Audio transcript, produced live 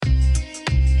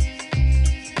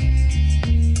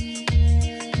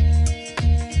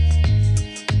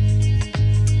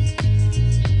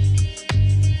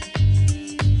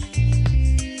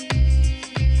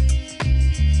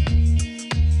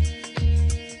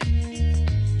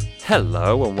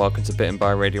Hello and welcome to Bitten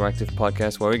by Radioactive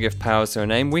Podcast, where we give powers to a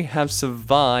name. We have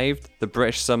survived the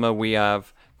British summer. We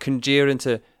have congealed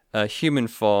into human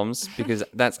forms because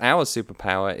that's our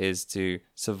superpower, is to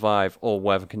survive all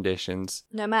weather conditions.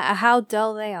 No matter how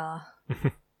dull they are.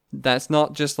 That's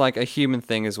not just like a human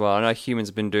thing as well. I know humans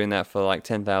have been doing that for like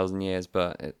 10,000 years,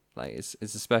 but it's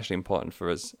especially important for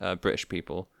us British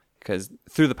people. Because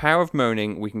through the power of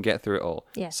moaning, we can get through it all.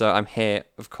 Yeah. So I'm here,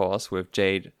 of course, with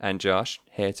Jade and Josh,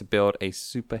 here to build a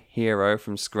superhero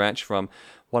from scratch from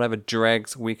whatever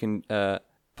dregs we can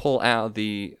pull out of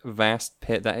the vast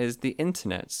pit that is the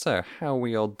internet. So how are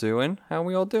we all doing?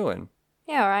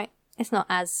 Yeah, alright. It's not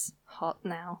as hot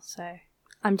now, so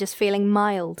I'm just feeling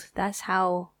mild. That's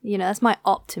how, that's my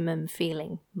optimum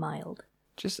feeling, mild.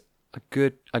 Just a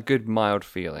good mild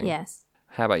feeling. Yes.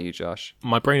 How about you, Josh?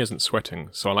 My brain isn't sweating,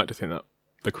 so I like to think that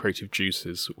the creative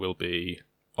juices will be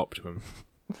optimum.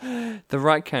 The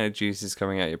right kind of juice is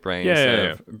coming out your brain.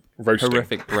 Yeah. Roasting.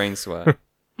 Horrific brain sweat.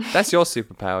 That's your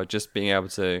superpower, just being able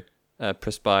to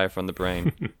perspire from the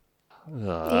brain.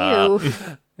 Ew.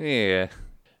 Yeah.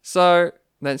 So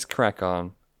let's crack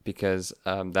on, because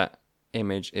that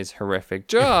image is horrific.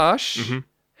 Josh,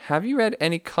 have you read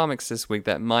any comics this week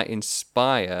that might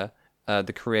inspire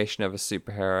the creation of a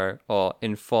superhero or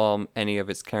inform any of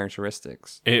its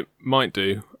characteristics? It might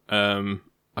do.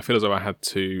 I feel as though I had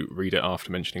to read it after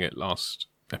mentioning it last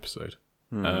episode.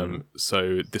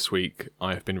 So this week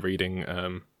I have been reading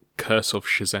Curse of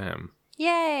Shazam.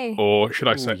 Yay! Or should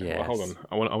I say... Yes. Well, hold on.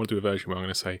 I want to do a version where I'm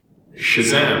going to say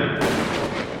Shazam.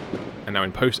 And now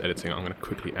in post-editing I'm going to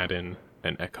quickly add in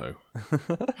an echo.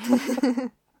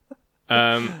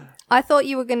 I thought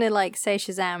you were going to say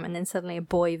Shazam and then suddenly a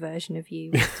boy version of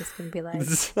you was just going to be like,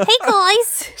 hey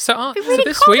guys! So reading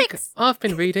this comics. week I've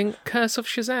been reading Curse of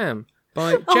Shazam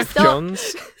by Oh, Jeff stop.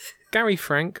 Johns, Gary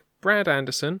Frank, Brad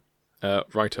Anderson,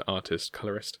 writer, artist,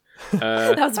 colorist,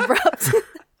 That was abrupt.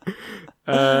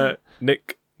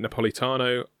 Nick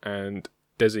Napolitano, and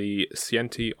Desi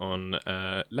Cienti on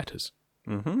letters.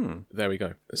 There we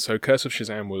go. So Curse of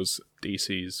Shazam was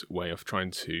DC's way of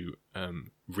trying to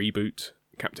reboot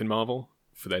Captain Marvel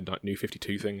for their New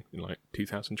 52 thing in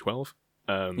 2012.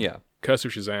 Yeah. Curse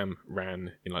of Shazam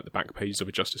ran in the back pages of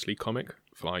a Justice League comic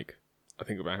for I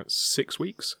think about 6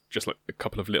 weeks. Just a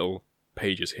couple of little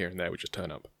pages here and there would just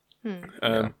turn up.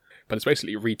 But it's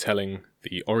basically retelling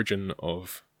the origin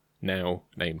of now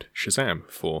named Shazam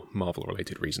for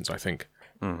Marvel-related reasons, I think.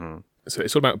 So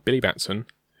it's all about Billy Batson,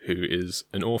 who is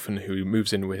an orphan who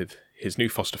moves in with his new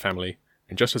foster family.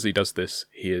 And just as he does this,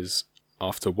 he is,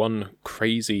 after one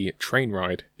crazy train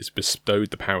ride, is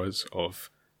bestowed the powers of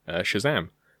Shazam,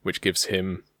 which gives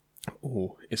him...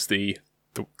 Oh, it's the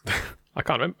I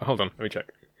can't remember. Hold on, let me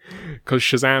check. Because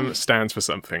Shazam stands for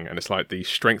something, and it's like the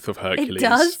strength of Hercules. It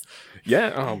does?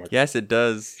 Yeah? Oh my... Yes, it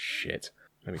does. Shit.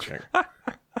 Let me check.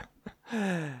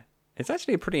 It's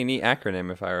actually a pretty neat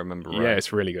acronym, if I remember right. Yeah,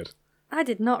 it's really good. I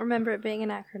did not remember it being an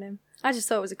acronym. I just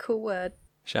thought it was a cool word.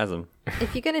 Shazam.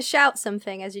 If you're going to shout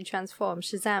something as you transform,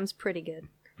 Shazam's pretty good.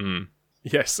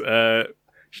 Yes,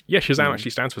 Shazam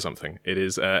actually stands for something. It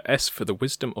is S for the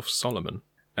Wisdom of Solomon,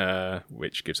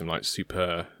 which gives him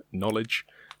super knowledge.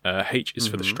 H is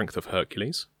for the Strength of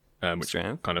Hercules, which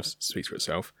Strength. kind of speaks for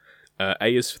itself.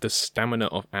 A is for the Stamina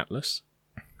of Atlas.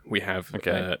 We have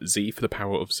Z for the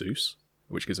Power of Zeus,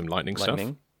 which gives him lightning stuff.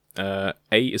 A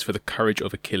is for the Courage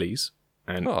of Achilles,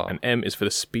 and M is for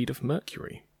the Speed of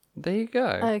Mercury. There you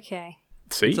go. Okay.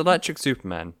 See? It's Electric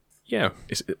Superman. Yeah,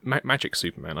 it's Magic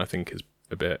Superman, I think, is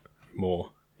a bit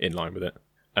more in line with it.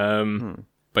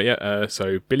 But yeah,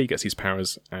 so Billy gets these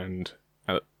powers, and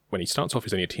when he starts off,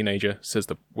 he's only a teenager, says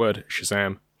the word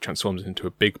Shazam, transforms into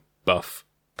a big, buff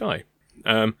guy.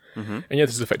 And yeah,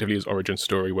 this is effectively his origin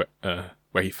story, where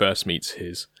he first meets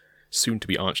his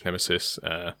soon-to-be arch-nemesis,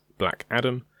 Black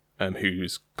Adam,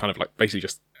 who's kind of basically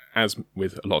just, as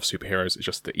with a lot of superheroes, is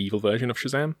just the evil version of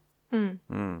Shazam.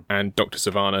 And Dr.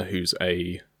 Savannah, he's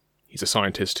a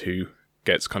scientist who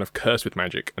gets kind of cursed with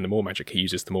magic, and the more magic he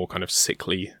uses, the more kind of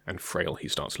sickly and frail he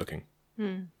starts looking.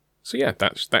 So yeah,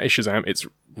 that is Shazam. It's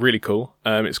really cool.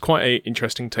 It's quite an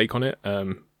interesting take on it.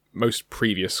 Most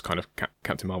previous kind of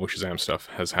Captain Marvel Shazam stuff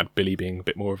has had Billy being a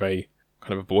bit more of a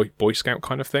kind of a boy scout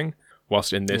kind of thing,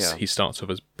 whilst in this he starts off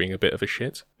as being a bit of a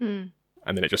shit. And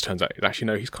then it just turns out, actually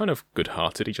no, he's kind of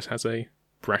good-hearted. He just has a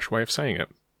brash way of saying it.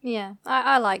 Yeah,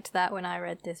 I liked that when I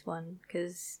read this one,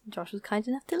 because Josh was kind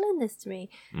enough to lend this to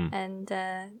me. And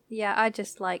yeah, I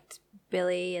just liked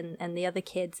Billy and the other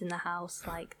kids in the house.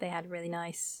 They had a really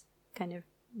nice kind of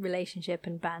relationship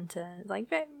and banter.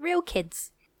 Real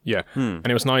kids. Yeah, and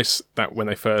it was nice that when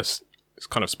they first it's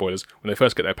kind of spoilers. When they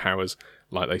first get their powers,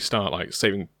 like they start like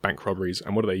saving bank robberies,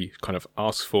 and what do they kind of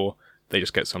ask for? They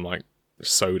just get some like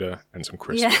soda and some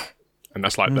crisps, Yeah. and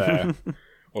that's like their,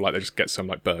 or like they just get some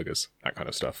like burgers, that kind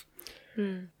of stuff.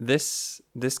 This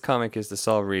comic is the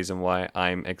sole reason why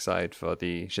I'm excited for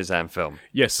the Shazam film.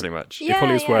 Yes, Pretty much. Yeah. it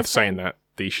probably is worth same. saying that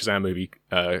the Shazam movie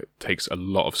takes a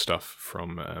lot of stuff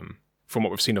from what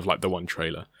we've seen of like the one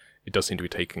trailer. It does seem to be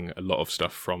taking a lot of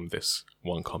stuff from this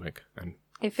one comic and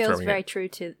It feels throwing very true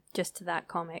to that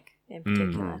comic in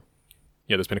particular.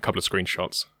 yeah, there's been a couple of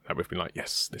screenshots that we've been like,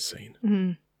 yes, this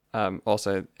scene.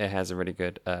 Also, it has a really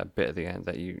good bit at the end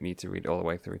that you need to read all the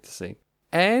way through to see.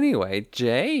 Anyway,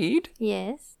 Jade,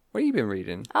 Yes. what have you been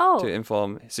reading Oh. to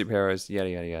inform superheroes, yada,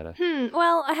 yada, yada?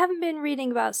 Well, I haven't been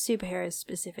reading about superheroes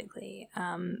specifically,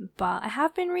 but I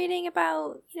have been reading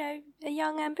about, a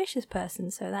young, ambitious person,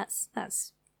 so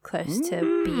that's close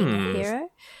to being a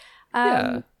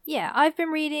hero. Yeah, I've been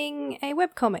reading a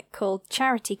webcomic called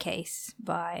Charity Case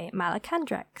by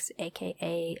Malakandrax,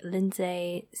 aka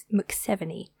Lindsay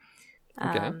McSeveny.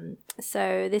 Okay.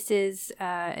 So this is,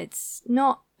 it's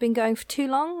not been going for too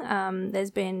long.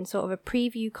 There's been sort of a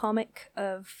preview comic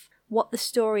of what the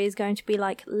story is going to be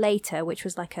like later, which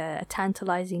was like a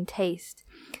tantalizing taste.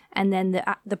 And then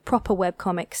the proper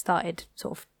webcomic started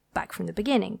sort of back from the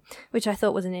beginning, which I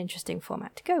thought was an interesting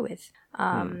format to go with.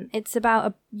 It's about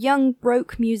a young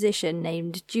broke musician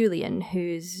named Julian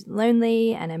who's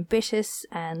lonely and ambitious,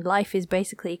 and life is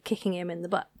basically kicking him in the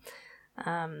butt.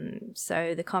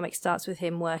 So the comic starts with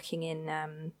him working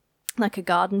in like a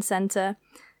garden center,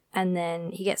 and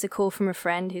then he gets a call from a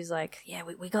friend who's like, yeah,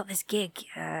 we got this gig,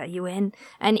 you in?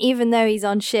 And even though he's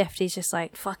on shift, he's just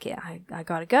like, fuck it, I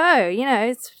gotta go,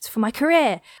 it's for my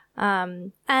career.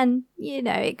 And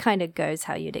it kind of goes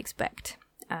how you'd expect.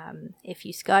 If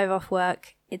you skive off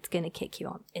work, it's gonna kick you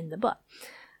on in the butt.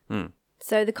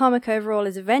 So the comic overall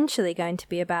is eventually going to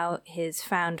be about his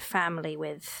found family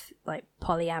with like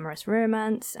polyamorous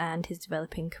romance and his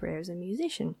developing career as a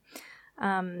musician.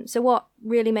 So what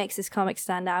really makes this comic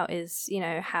stand out is,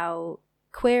 how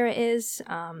queer it is,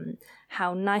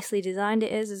 how nicely designed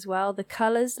it is as well. The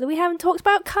colours. We haven't talked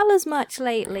about colours much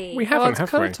lately. We Oh, haven't, it's have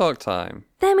color we? talk time.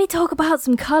 Let me talk about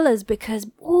some colours because,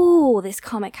 this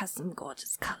comic has some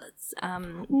gorgeous colours.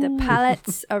 The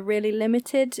palettes are really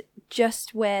limited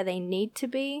just where they need to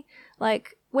be.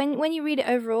 Like, when you read it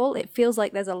overall, it feels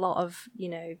like there's a lot of,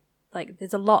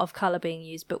 there's a lot of colour being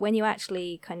used, but when you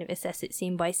actually kind of assess it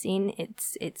scene by scene,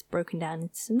 it's broken down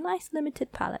into some nice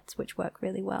limited palettes, which work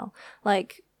really well.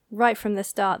 Like, right from the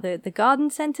start, the garden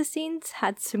centre scenes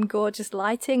had some gorgeous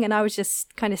lighting, and I was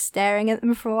just kind of staring at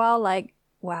them for a while, like,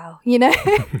 wow,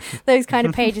 those kind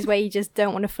of pages where you just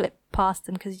don't want to flip past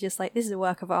them because you're just like, this is a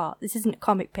work of art. This isn't a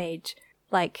comic page,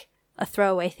 like a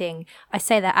throwaway thing. I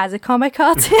say that as a comic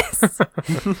artist.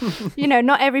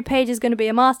 Not every page is going to be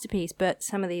a masterpiece, but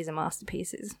some of these are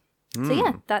masterpieces. So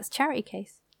yeah, that's Charity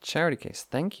Case. Charity Case.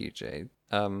 Thank you, Jade.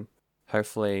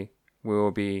 Hopefully we will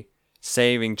be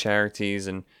saving charities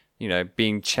and,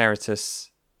 being charitous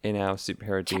in our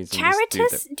superhero deeds.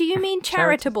 Charitus? Do you mean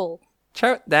charitable?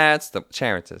 That's the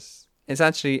Charitus. It's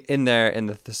actually in there in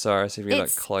the thesaurus if you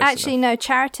look close actually, enough. no,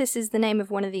 Charitus is the name of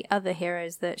one of the other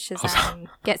heroes that Shazam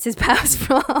gets his powers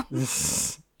from.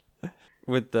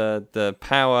 With the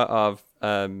power of...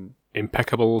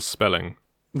 Impeccable spelling.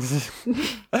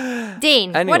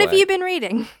 Dean, Anyway. what have you been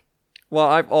reading? Well,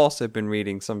 I've also been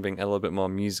reading something a little bit more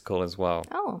musical as well.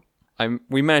 Oh.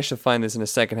 We managed to find this in a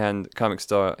secondhand comic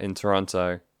store in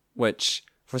Toronto, which,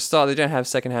 for a start, they don't have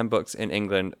secondhand books in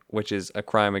England, which is a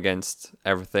crime against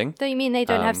everything. Do you mean they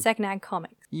don't have secondhand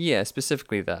comics? Yeah,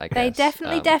 specifically that, I guess.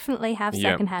 They definitely have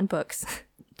yeah. secondhand books.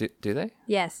 Do they?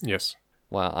 Yes. Yes.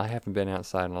 Wow, I haven't been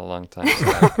outside in a long time, so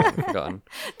I've kind of forgotten.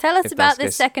 Tell us If about that's this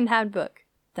case- secondhand book.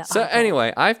 So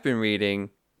anyway, I've been reading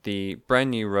the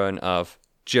brand new run of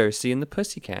Josie and the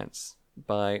Pussycats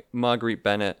by Marguerite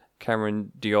Bennett,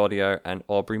 Cameron Diaudio, and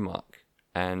Aubrey Mock.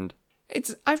 And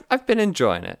I've been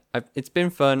enjoying it. It's been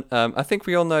fun. I think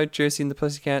we all know Josie and the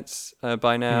Pussycats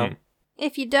by now.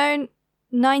 If you don't,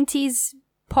 90s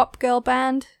pop girl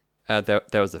band. There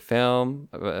was a film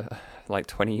like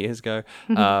 20 years ago.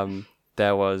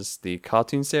 There was the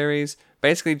cartoon series.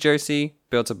 Basically, Josie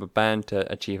built up a band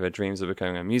to achieve her dreams of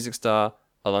becoming a music star,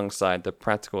 alongside the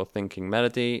practical thinking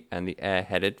Melody and the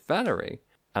airheaded Valerie.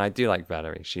 And I do like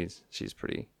Valerie. She's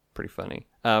pretty funny.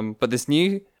 But this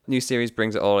new series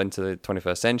brings it all into the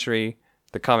 21st century.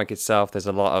 The comic itself, there's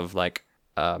a lot of like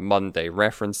modern day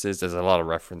references. There's a lot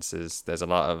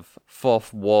of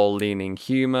fourth wall leaning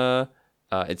humor.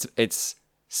 It's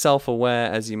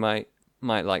self-aware, as you might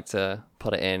like to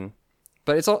put it in,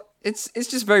 but it's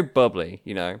just very bubbly,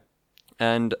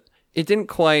 and it didn't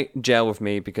quite gel with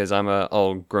me because I'm a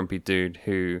old grumpy dude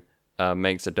who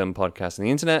makes a dumb podcast on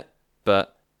the internet.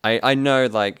 But I know,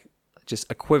 like, just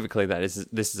equivocally that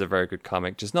this is a very good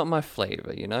comic, just not my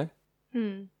flavor, you know?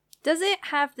 Does it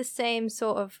have the same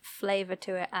sort of flavor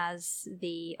to it as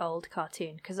the old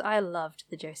cartoon? Because I loved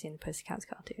the Josie and the Pussycats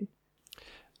cartoon.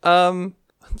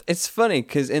 It's funny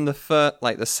because in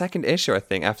the second issue, I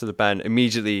think, after the band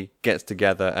immediately gets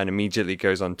together and immediately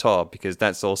goes on tour, because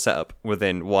that's all set up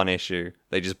within one issue.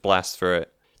 They just blast through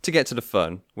it to get to the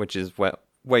fun, which is where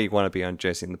you want to be on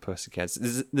Josie and the Pussycats.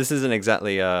 This isn't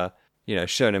exactly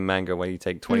shonen manga where you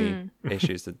take 20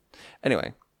 issues.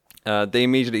 Anyway, they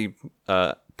immediately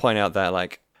point out that,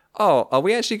 like, oh, are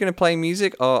we actually going to play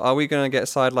music, or are we going to get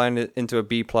sidelined into a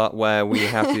B plot where we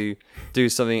have to do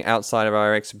something outside of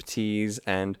our expertise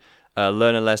and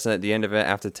learn a lesson at the end of it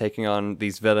after taking on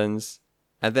these villains?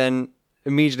 And then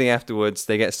immediately afterwards,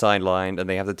 they get sidelined and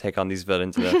they have to take on these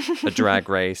villains in a drag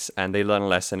race, and they learn a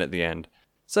lesson at the end.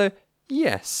 So,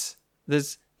 yes,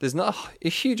 there's not a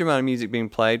huge amount of music being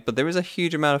played, but there is a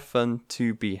huge amount of fun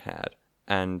to be had.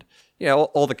 And,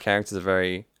 all the characters are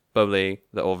very bubbly.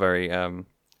 They're all very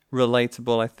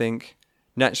relatable, I think.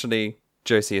 Naturally,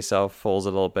 Josie herself falls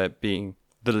a little bit, being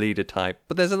the leader type,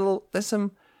 but there's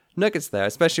some nuggets there,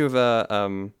 especially with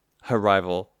her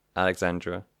rival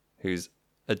Alexandra, who's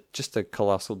just a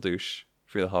colossal douche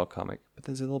through the whole comic. But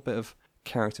there's a little bit of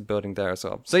character building there as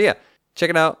well. So yeah, check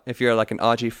it out if you're like an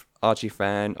Archie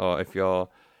fan, or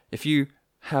if you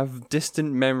have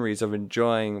distant memories of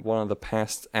enjoying one of the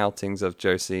past outings of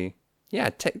Josie. Yeah,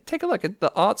 take a look.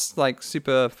 The art's like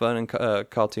super fun and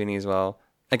cartoony as well.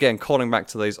 Again, calling back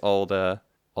to those old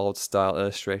style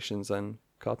illustrations and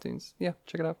cartoons. Yeah,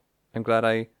 check it out. I'm glad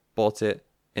I bought it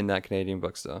in that Canadian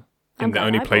bookstore. In the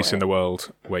only place in the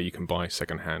world where you can buy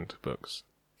second-hand books.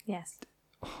 Yes.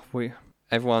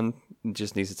 Everyone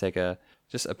just needs to take a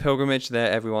pilgrimage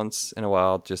there every once in a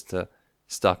while just to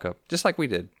stock up, just like we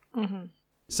did. Mm-hmm.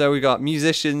 So we got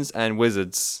musicians and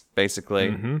wizards, basically.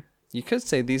 Mm-hmm. You could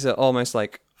say these are almost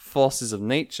like forces of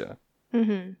nature.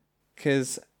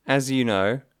 Because, as you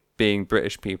know, being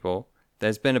British people,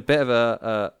 there's been a bit of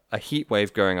a heat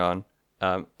wave going on,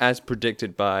 as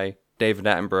predicted by David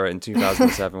Attenborough in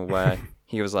 2007, where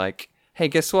he was like, hey,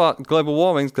 guess what? Global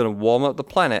warming's going to warm up the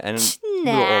planet. And we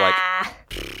were all like,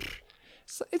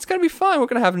 it's going to be fine. We're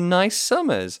going to have nice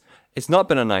summers. It's not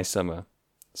been a nice summer.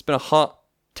 It's been a hot,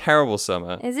 terrible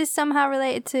summer. Is this somehow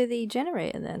related to the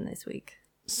generator then this week?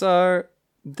 So,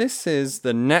 this is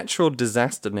the natural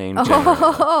disaster name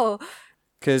generator.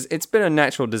 Because it's been a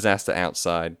natural disaster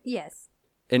outside. Yes.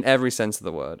 In every sense of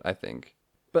the word, I think.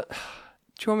 But do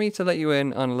you want me to let you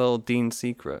in on a little Dean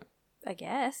secret? I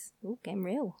guess. Ooh, game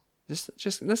real.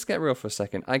 Just let's get real for a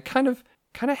second. I kind of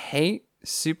hate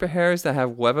superheroes that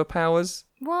have weather powers.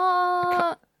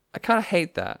 What? I kind of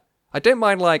hate that. I don't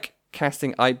mind, like,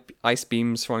 casting ice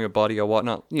beams from your body or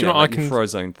whatnot. You know, like your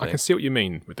Frozone thing. I can see what you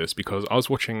mean with this, because I was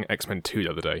watching X-Men 2 the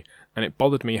other day, and it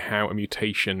bothered me how a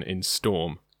mutation in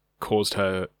Storm caused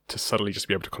her to suddenly just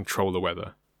be able to control the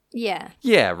weather. Yeah.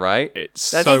 Yeah, right?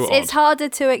 It's harder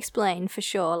to explain, for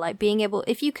sure. Like, being able...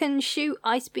 If you can shoot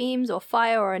ice beams or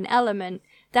fire or an element,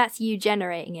 that's you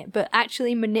generating it. But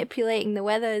actually manipulating the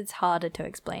weather is harder to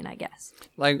explain, I guess.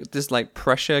 Like, does, like,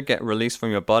 pressure get released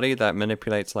from your body that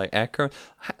manipulates, like, air current?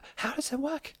 How does it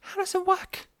work?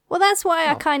 Well, that's why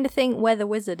I kind of think Weather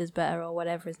Wizard is better, or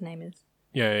whatever his name is.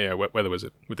 Yeah. Weather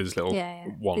Wizard with his little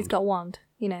wand. He's got a wand,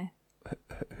 you know.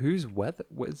 Who's Weather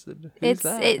Wizard? Who's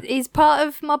that? He's part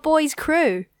of my boy's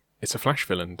crew. It's a Flash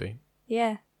villain, Dean.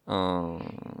 Yeah. Oh.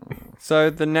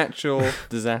 So the natural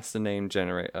disaster name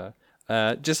generator.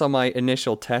 Just on my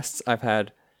initial tests, I've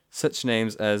had such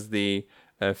names as the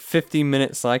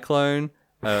 50-minute cyclone.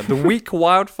 The weak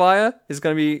wildfire is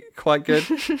going to be quite good.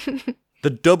 The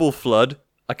double flood.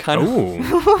 I kind of.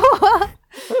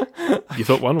 You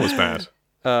thought one was bad.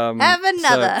 Have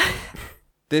another.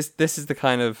 So this is the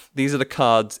kind of, these are the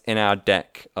cards in our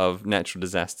deck of natural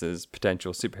disasters,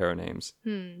 potential superhero names.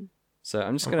 So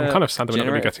I'm just going to. I'm kind of sad that we're not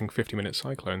going to be getting 50-minute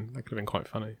cyclone. That could have been quite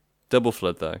funny. Double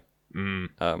flood though.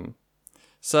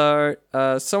 So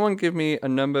someone give me a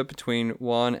number between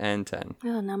 1 and 10.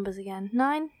 Oh, numbers again.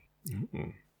 9.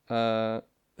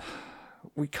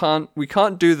 We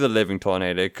can't do the living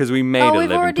tornado because we made a living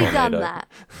tornado. Oh, we've already done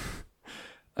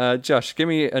that. Josh, give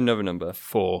me another number.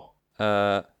 4.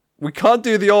 We can't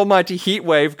do the almighty heat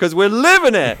wave because we're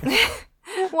living it.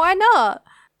 Why not?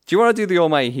 Do you want to do the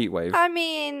almighty heat wave? I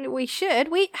mean, we should.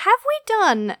 Have we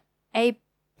done a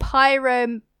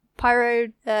pyro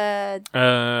Abby,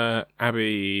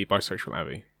 bisexual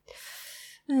Abby.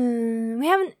 We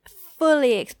haven't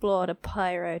fully explored a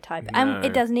pyro type. And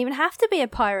it doesn't even have to be a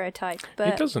pyro type. But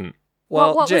It doesn't.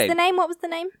 Well, what Jake, was the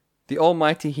name? the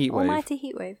almighty heatwave. Almighty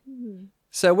Heatwave.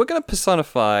 So we're going to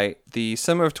personify the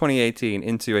summer of 2018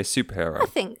 into a superhero. I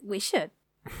think we should.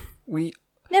 We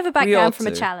Never back We down ought from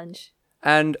a to. challenge.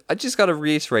 And I just got to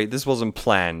reiterate, this wasn't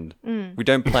planned. We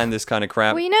don't plan this kind of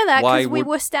crap. Well, you know that Why because we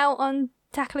would- wussed out on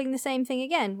tackling the same thing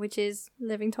again, which is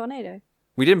Living Tornado.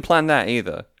 We didn't plan that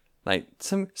either. Like,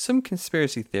 some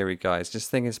conspiracy theory guys just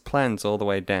think it's plans all the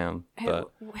way down.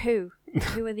 But Who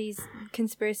are these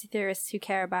conspiracy theorists who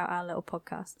care about our little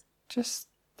podcast? just,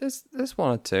 there's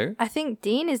one or two. I think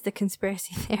Dean is the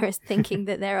conspiracy theorist thinking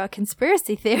that there are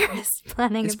conspiracy theorists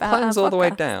planning It's about plans our all the way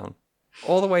podcast. down.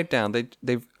 All the way down.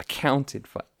 They've accounted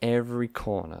for every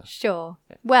corner, Sure.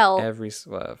 Well, every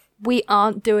swerve. we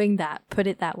aren't doing that. Put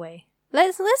it that way.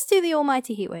 Let's do the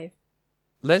Almighty Heatwave.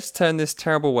 Let's turn this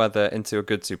terrible weather into a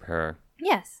good superhero.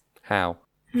 Yes. How?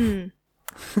 Not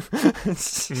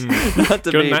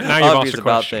to Good, be now you've asked obvious a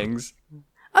about question. things.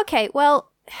 Okay.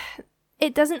 Well,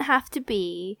 it doesn't have to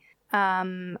be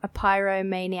a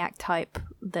pyromaniac type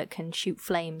that can shoot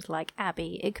flames like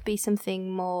Abby. It could be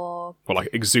something more. Well, like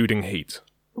exuding heat.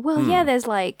 Well, yeah, there's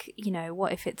like,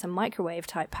 what if it's a microwave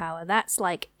type power? That's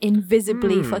like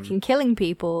invisibly fucking killing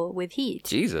people with heat.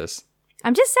 Jesus.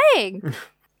 I'm just saying.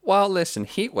 Well, listen,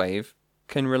 heatwave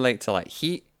can relate to like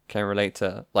heat, can relate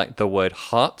to like the word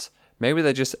hot. Maybe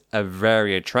they're just a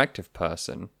very attractive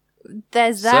person.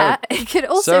 There's So- that. It could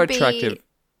also so be attractive.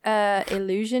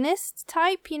 illusionist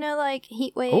type, like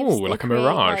heat waves. Oh, they like a create,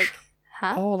 mirage. like-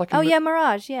 huh? Oh, like a Oh, yeah,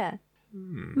 mirage, yeah.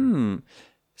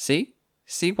 See,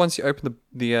 once you open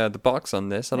the box on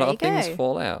this, a There lot you of things go.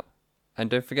 fall out. And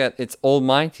don't forget, it's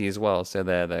almighty as well. So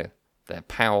they're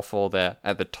powerful. They're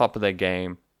at the top of their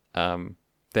game.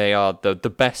 They are the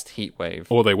best heat wave.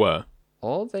 Or they were.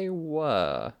 Or they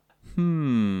were.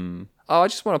 Oh, I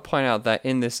just want to point out that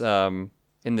in this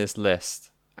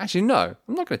list. Actually, no,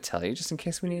 I'm not going to tell you, just in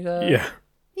case we need Yeah.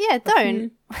 Yeah,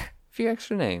 don't. few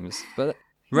extra names. But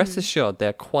rest assured,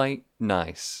 they're quite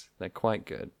nice. They're quite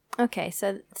good. Okay,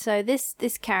 so this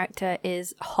character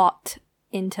is hot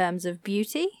in terms of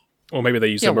beauty. Or maybe they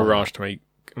use Yeah, a why mirage to make...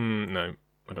 no,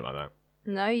 I don't like that.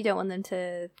 No, you don't want them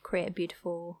to create a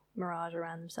beautiful mirage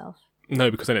around themselves. No,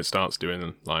 because then it starts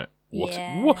doing, like,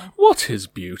 Yeah. what is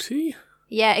beauty?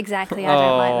 Yeah, exactly. I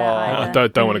don't like that I either.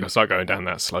 don't want to start going down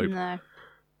that slope. No.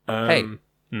 Hey,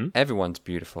 everyone's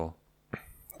beautiful.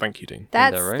 Thank you, Dean.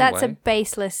 That's their own a way.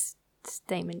 baseless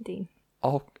statement, Dean.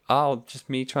 Oh, just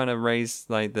me trying to raise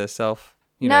like the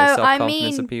No, I self-confidence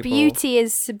mean of people. beauty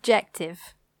is subjective.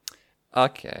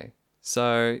 Okay,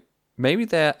 so maybe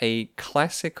they're a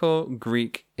classical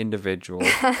Greek individual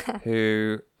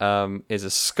who is a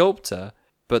sculptor,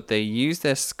 but they use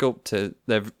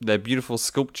their beautiful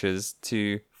sculptures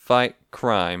to fight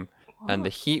crime, and the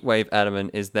heat wave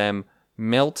element is them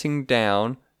melting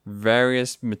down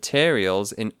various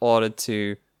materials in order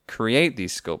to create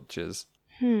these sculptures.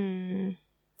 I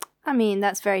mean,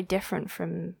 that's very different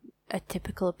from a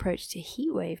typical approach to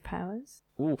heatwave powers.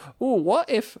 Ooh, what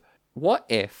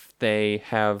if they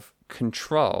have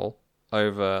control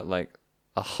over like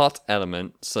a hot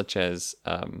element such as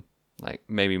like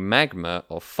maybe magma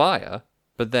or fire,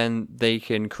 but then they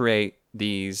can create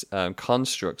these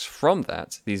constructs from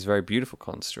that, these very beautiful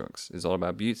constructs. It's all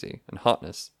about beauty and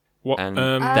hotness. What? And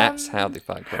that's how they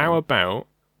fight crime. How about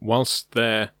whilst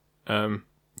they're...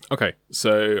 okay,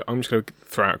 so I'm just going to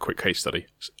throw out a quick case study.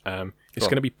 It's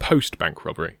going to be post-bank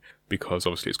robbery, because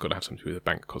obviously it's got to have something to do with the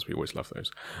bank, because we always love those.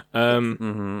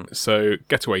 So,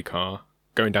 getaway car,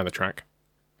 going down the track,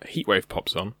 a heatwave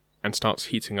pops on and starts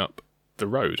heating up the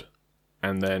road.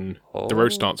 And then the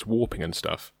road starts warping and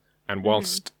stuff. And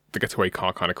whilst the getaway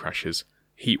car kind of crashes,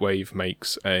 heatwave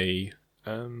makes a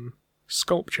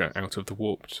sculpture out of the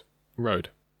warped road.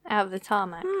 Out of the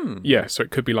tarmac. Yeah, so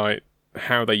it could be like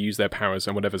how they use their powers,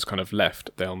 and whatever's kind of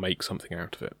left, they'll make something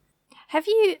out of it. Have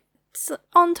you,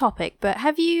 on topic, but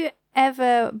have you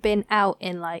ever been out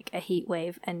in like a heat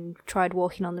wave and tried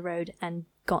walking on the road and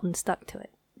gotten stuck to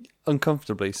it?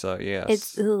 Uncomfortably so, yes.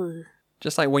 It's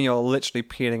just like when you're literally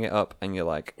peeling it up and you're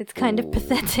like... it's kind of "Ooh."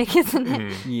 pathetic, isn't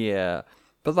it? Yeah.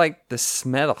 But like the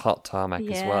smell of hot tarmac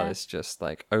as well Yeah. is just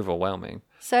like overwhelming.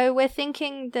 So we're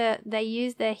thinking that they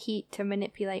use their heat to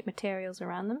manipulate materials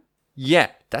around them. Yeah,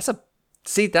 that's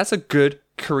a good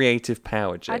creative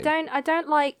power, Jake. I don't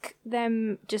like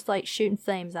them just like shooting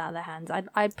flames out of their hands.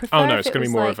 I prefer. Oh no, if it's it going to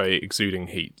be was, more like, of a exuding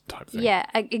heat type thing. yeah,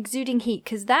 exuding heat,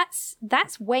 because that's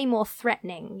way more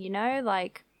threatening.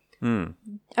 Like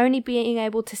only being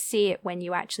able to see it when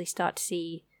you actually start to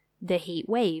see the heat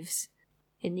waves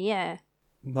in the air.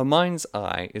 my mind's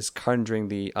eye is conjuring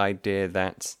the idea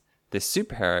that this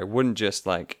superhero wouldn't just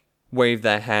like wave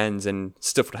their hands and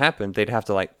stuff would happen. They'd have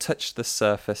to like touch the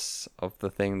surface of the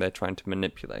thing they're trying to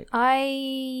manipulate.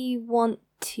 I want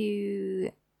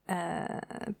to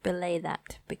belay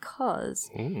that because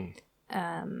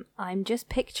I'm just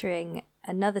picturing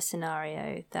another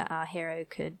scenario that our hero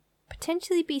could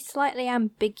potentially be slightly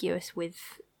ambiguous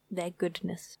with their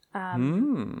goodness.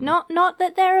 Not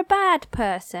that they're a bad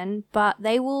person, but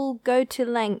they will go to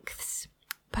lengths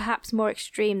perhaps more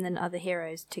extreme than other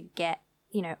heroes to get,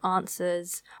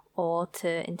 answers or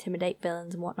to intimidate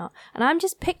villains and whatnot. And I'm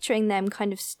just picturing them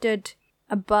kind of stood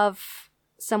above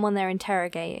someone they're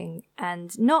interrogating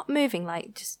and not moving,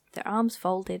 like just their arms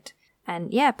folded.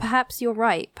 And yeah, perhaps you're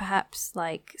right. Perhaps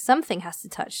like something has to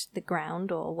touch the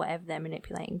ground or whatever they're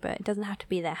manipulating, but it doesn't have to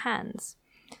be their hands.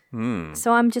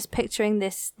 So I'm just picturing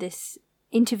this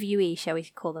interviewee, shall we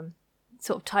call them,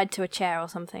 sort of tied to a chair or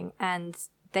something, and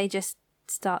they just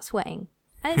start sweating.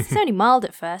 And it's only mild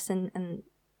at first, and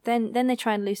then they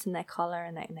try and loosen their collar,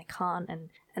 and they can't,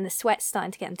 and the sweat's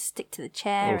starting to get them to stick to the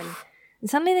chair, and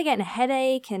suddenly they're getting a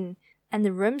headache, and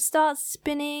the room starts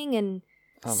spinning, and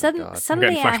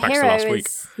suddenly our hero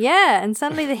is and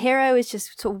suddenly the hero is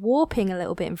just sort of warping a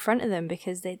little bit in front of them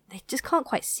because they just can't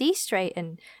quite see straight,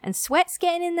 and sweat's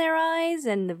getting in their eyes,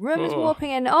 and the room is warping,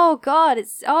 and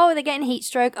they're getting heat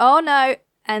stroke, oh no,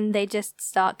 and they just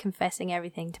start confessing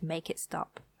everything to make it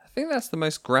stop. I think that's the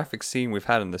most graphic scene we've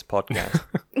had in this podcast.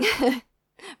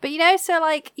 But so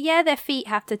like, their feet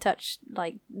have to touch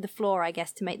like the floor, I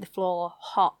guess, to make the floor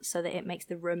hot so that it makes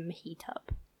the room heat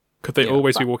up. Could they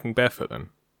always be walking barefoot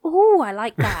then? Oh, I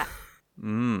like that.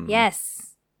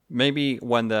 Yes. Maybe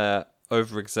when they're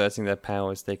overexerting their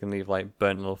powers, they can leave like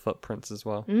burnt little footprints as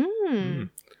well.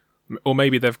 Or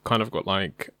maybe they've kind of got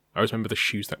like, I always remember the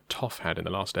shoes that Toph had in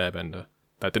The Last Airbender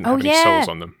that didn't have any soles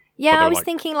on them. Yeah, I was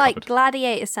thinking like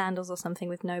gladiator sandals or something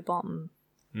with no bottom.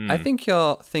 I think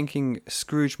you're thinking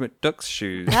Scrooge McDuck's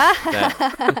shoes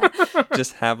that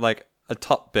just have like a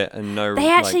top bit and no. They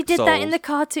actually did soles. that in the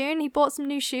cartoon. He bought some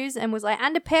new shoes and was like,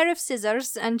 and a pair of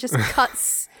scissors, and just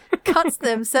cuts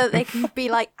them so that they can be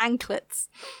like anklets.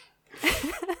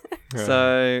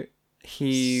 So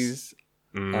he's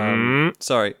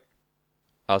sorry,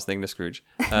 I was thinking of Scrooge.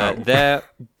 They're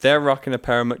rocking a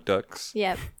pair of McDucks.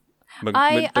 Yep.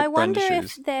 McDuck I wonder branded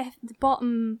if shoes. Pump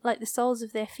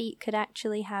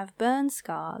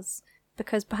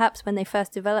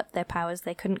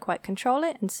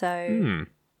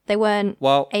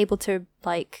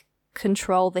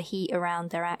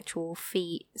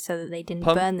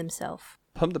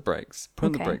the brakes.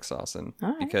 Pump the brakes, Arsene.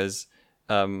 Right. Because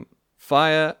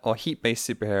fire or heat-based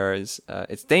superheroes,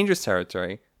 it's dangerous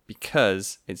territory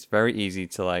because it's very easy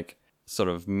to like sort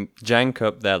of jank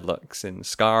up their looks and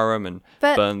scar them and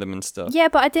burn them and stuff. Yeah,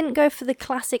 but I didn't go for the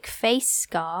classic face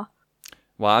scar.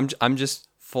 Well, I'm just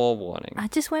forewarning. I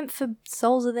just went for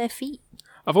soles of their feet.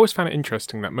 I've always found it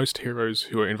interesting that most heroes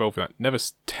who are involved with that never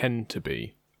tend to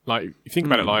be. Like, you think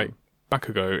about it, like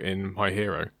Bakugo in My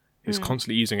Hero is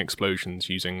constantly using explosions,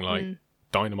 using like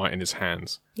dynamite in his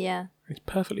hands. Yeah. He's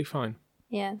perfectly fine.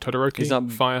 Yeah.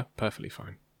 Todoroki, fire, perfectly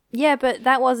fine. Yeah, but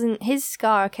that wasn't... His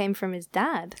scar came from his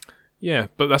dad. Yeah,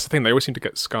 but that's the thing. They always seem to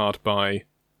get scarred by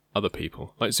other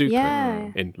people. Like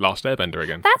Zuko in Last Airbender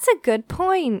again. That's a good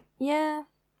point. Yeah.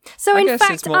 So in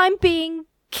fact, I'm being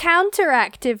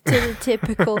counteractive to the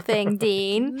typical thing,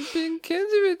 Dean. You're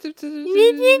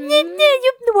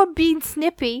the one being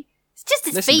snippy. It's just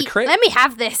his feet. Let me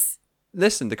have this.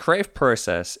 Listen, the creative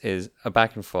process is a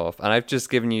back and forth, and I've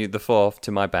just given you the forth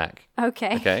to my back.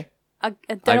 Okay. I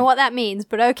don't know what that means,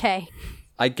 but okay.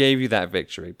 I gave you that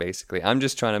victory, basically. I'm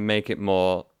just trying to make it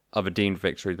more of a Dean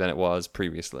victory than it was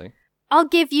previously. I'll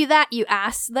give you that, you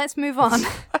ass. Let's move on.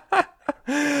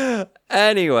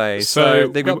 Anyway, so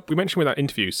we mentioned with that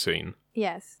interview scene.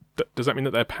 Yes. Does that mean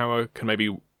that their power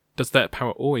can does their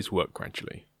power always work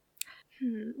gradually?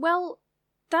 Well,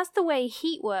 that's the way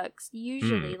heat works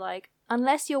usually. Like,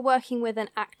 unless you're working with an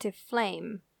active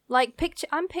flame. Like,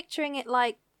 I'm picturing it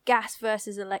like gas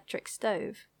versus electric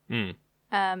stove.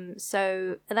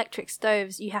 So electric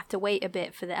stoves, you have to wait a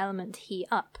bit for the element to heat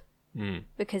up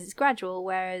because it's gradual,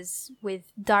 whereas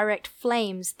with direct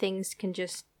flames, things can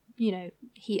just,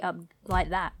 heat up like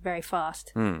that very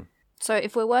fast. So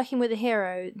if we're working with a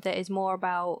hero that is more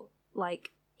about like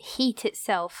heat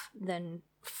itself than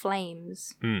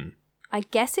flames, I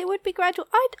guess it would be gradual.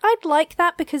 I'd like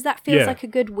that because that feels like a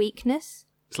good weakness.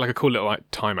 It's like a cool little like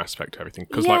time aspect to everything.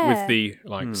 Because like with the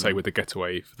say with the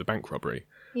getaway for the bank robbery,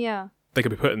 they could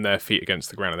be putting their feet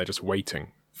against the ground and they're just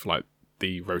waiting for like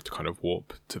the road to kind of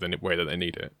warp to the way that they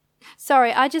need it.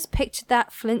 Sorry, I just pictured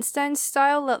that Flintstones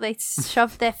style that they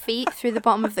shoved their feet through the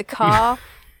bottom of the car.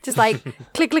 Just like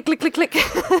click, click, click, click, click.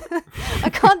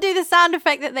 I can't do the sound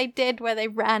effect that they did where they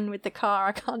ran with the car.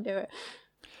 I can't do it.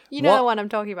 You know the one I'm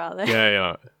talking about there.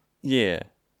 Yeah. Yeah.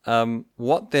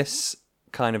 What this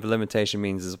kind of limitation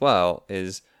means as well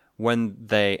is when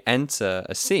they enter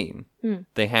a scene,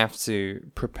 they have to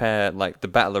prepare like the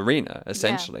battle arena,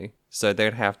 essentially. Yeah. So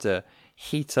they'd have to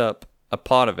heat up a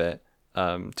part of it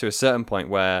to a certain point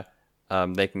where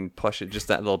they can push it just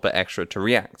that little bit extra to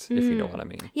react, if you know what I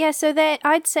mean. Yeah, so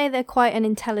I'd say they're quite an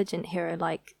intelligent hero.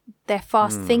 Like, they're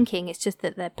fast thinking, it's just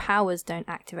that their powers don't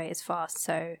activate as fast,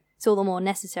 so it's all the more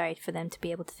necessary for them to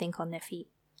be able to think on their feet.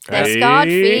 Their scarred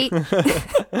feet.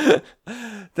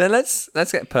 Then let's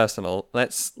get personal.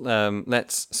 Let's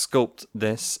sculpt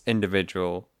this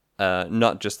individual,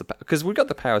 not just the because we got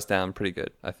the powers down pretty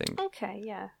good, I think. Okay,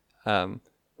 yeah.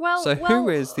 So who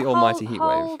is the almighty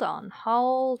Heatwave?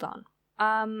 Hold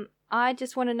on. I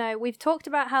just want to know, we've talked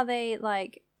about how they,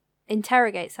 like,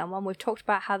 interrogate someone. We've talked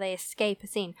about how they escape a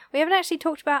scene. We haven't actually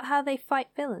talked about how they fight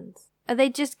villains. Are they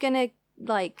just gonna,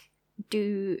 like,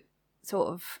 do sort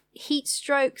of heat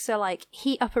strokes, or, like,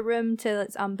 heat up a room till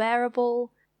it's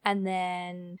unbearable, and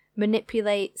then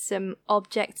manipulate some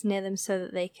objects near them so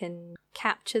that they can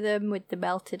capture them with the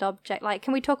melted object? Like,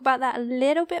 can we talk about that a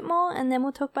little bit more, and then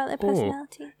we'll talk about their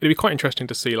personality? It'd be quite interesting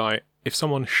to see, like, if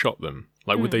someone shot them,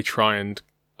 like, would they try and,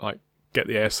 like, get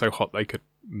the air so hot they could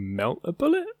melt a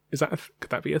bullet?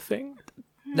 Could that be a thing?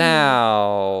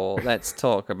 Now, let's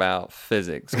talk about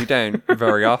physics. We don't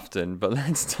very often, but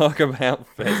let's talk about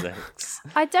physics.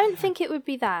 I don't think it would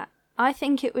be that. I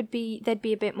think it would be, they'd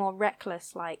be a bit more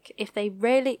reckless. Like, if they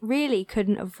really, really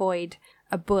couldn't avoid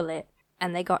a bullet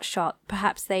and they got shot,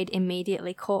 perhaps they'd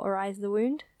immediately cauterize the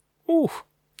wound. Ooh.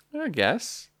 I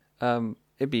guess.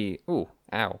 It'd be,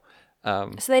 ow.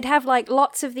 So they'd have, like,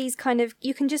 lots of these kind of,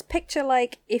 you can just picture,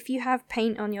 like, if you have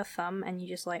paint on your thumb and you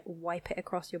just, like, wipe it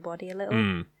across your body a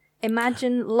little.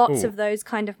 Imagine lots of those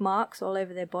kind of marks all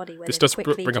over their body. Where this does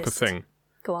bring up a thing.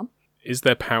 Go on. Is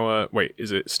their power,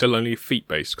 is it still only feet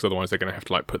based? Because otherwise they're going to have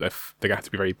to, like, they have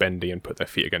to be very bendy and put their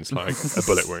feet against, like, a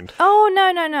bullet wound. Oh,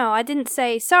 no. I didn't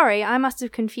say, sorry, I must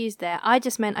have confused there. I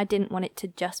just meant I didn't want it to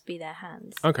just be their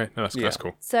hands. Okay, no, that's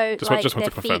cool. So, just like, want their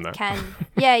to confirm feet that. can...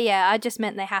 Yeah, I just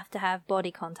meant they have to have body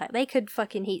contact. They could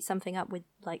fucking heat something up with,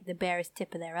 like, the barest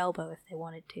tip of their elbow if they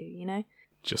wanted to, you know?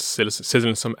 Just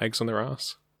sizzling some eggs on their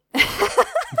ass.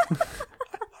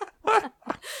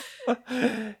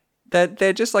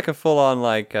 They're just like a full on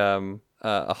like a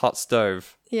hot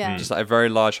stove. Yeah. Just like a very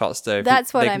large hot stove.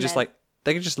 That's what they I can just meant. like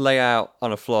they can just lay out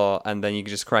on a floor and then you can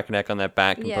just crack an egg on their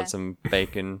back and Yeah. put some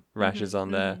bacon rashers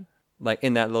on there. Like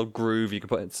in that little groove you can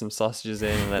put some sausages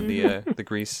in and let the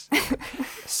grease.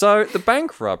 So the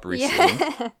bank robbery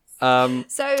scene.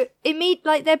 So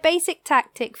their basic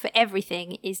tactic for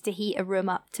everything is to heat a room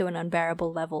up to an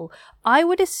unbearable level. I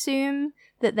would assume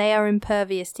that they are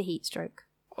impervious to heat stroke.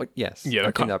 Yes. Yeah,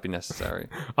 I think that'd be necessary.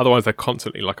 Otherwise they're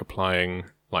constantly, like, applying,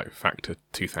 like, factor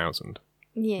 2000.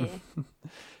 Yeah.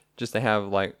 Just they have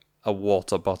like a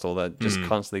water bottle that just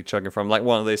constantly chugging from, like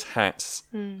one of those hats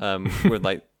with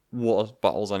like water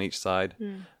bottles on each side.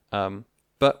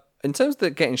 But in terms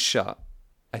of getting shot,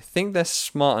 I think they're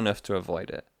smart enough to avoid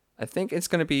it. I think it's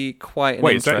going to be quite an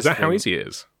interesting... Is that how easy it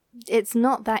is? It's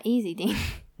not that easy, Dean.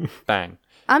 Bang.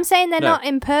 I'm saying they're not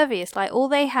impervious. Like, all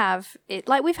they have...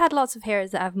 like, we've had lots of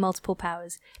heroes that have multiple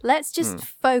powers. Let's just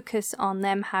focus on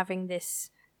them having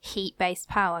this heat-based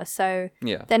power. So,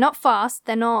 they're not fast,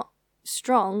 they're not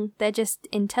strong, they're just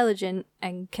intelligent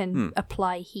and can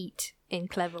apply heat in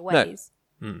clever ways.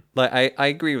 No. Like, I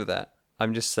agree with that.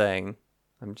 I'm just saying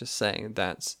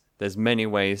that there's many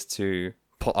ways to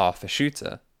put off a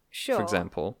shooter. Sure. For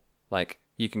example, like,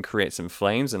 you can create some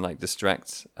flames and, like,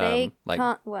 distract... They like,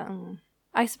 can't... Well...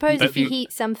 I suppose if you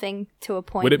heat something to a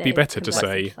point... Would it be that better to converts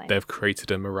say into flame. they've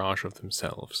created a mirage of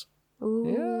themselves?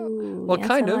 Ooh, well, yes,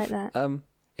 kind I of. like that.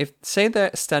 If, say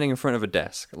they're standing in front of a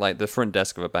desk, like the front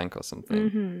desk of a bank or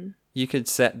something, you could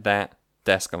set that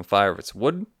desk on fire if it's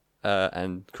wood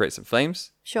and create some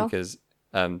flames. Sure. Because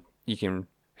you can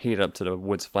heat it up to the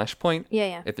wood's flash point.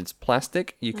 Yeah. If it's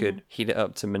plastic, you could heat it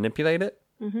up to manipulate it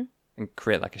and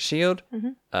create like a shield.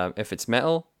 If it's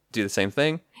metal, do the same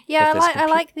thing. Yeah, I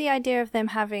like the idea of them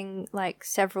having like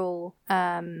several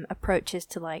approaches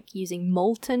to like using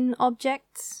molten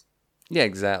objects. Yeah,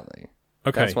 exactly.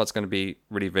 Okay. That's what's going to be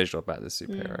really visual about this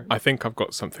superhero. I think I've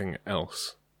got something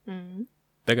else.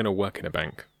 They're going to work in a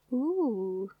bank.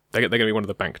 Ooh. They're going to be one of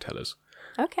the bank tellers.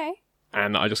 Okay.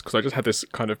 And because I just had this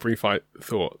kind of brief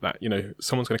thought that, you know,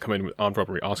 someone's going to come in with armed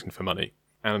robbery asking for money.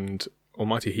 and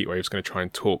Almighty Heatwave's going to try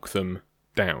and talk them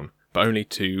down, but only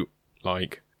to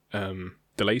like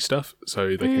delay stuff so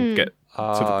they can get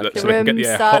so they can get the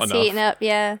air hot enough. Heating up,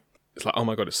 yeah. It's like, oh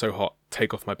my god, it's so hot.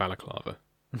 Take off my balaclava.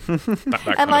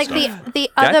 that And like the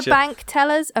other Gotcha. bank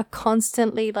tellers are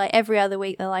constantly like every other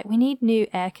week they're like, we need new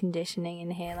air conditioning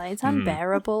in here. Like it's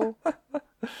unbearable.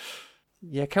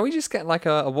 Yeah, can we just get like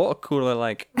a water cooler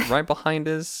like right behind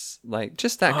us? Like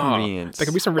just that convenience. There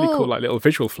can be some really cool like little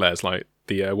visual flares, like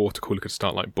the water cooler could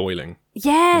start like boiling.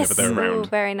 Yes. Whenever they're around. Ooh,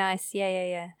 very nice.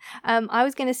 Yeah. I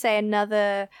was going to say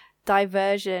another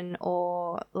diversion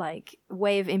or like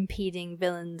way of impeding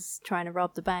villains trying to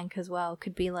rob the bank as well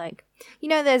could be like, you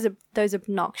know, there's those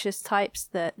obnoxious types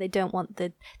that they don't want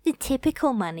the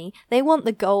typical money. They want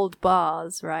the gold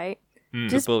bars, right?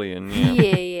 The bullion,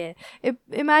 yeah.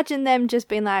 Imagine them just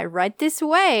being like, right this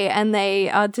way, and they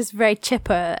are just very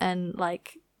chipper, and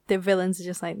like the villains are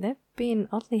just like, they're being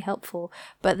oddly helpful,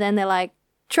 but then they're like,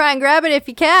 try and grab it if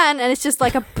you can, and it's just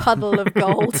like a puddle of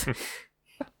gold.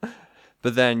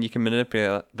 But then you can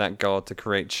manipulate that gold to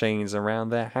create chains around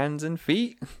their hands and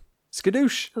feet.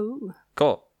 Skadoosh. Ooh.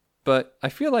 Cool. But I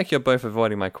feel like you're both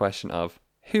avoiding my question of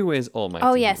who is Almighty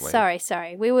Oh yes, Heatwave?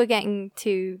 sorry. We were getting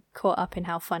too caught up in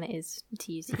how fun it is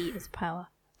to use heat as power.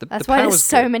 That's the why power's there's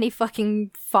so good. many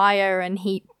fucking fire and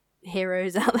heat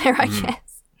heroes out there, I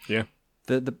guess. Yeah.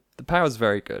 The power's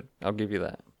very good. I'll give you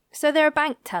that. So they're a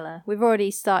bank teller. We've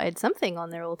already started something on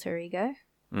their alter ego.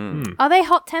 Mm. Are they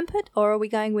hot-tempered, or are we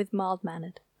going with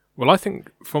mild-mannered? Well, I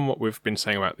think from what we've been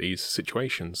saying about these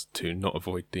situations, to not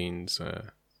avoid Dean's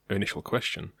initial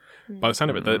question, by the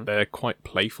sound of it, they're quite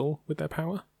playful with their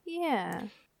power. Yeah.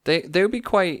 They would be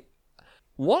quite...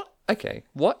 What? Okay,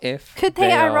 what if... Could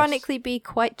they are- ironically be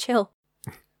quite chill?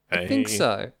 I think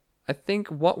so. I think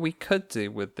what we could do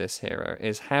with this hero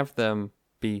is have them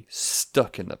be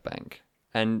stuck in the bank.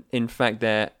 And in fact,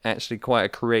 they're actually quite a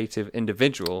creative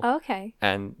individual. Okay.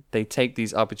 And they take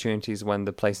these opportunities when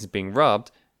the place is being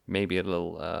robbed, maybe a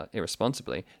little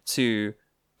irresponsibly, to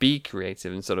be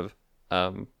creative and sort of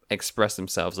express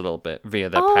themselves a little bit via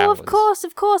their powers. Of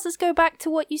course. Let's go back to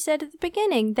what you said at the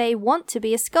beginning. They want to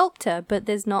be a sculptor, but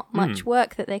there's not much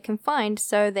work that they can find,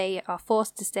 so they are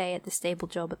forced to stay at the stable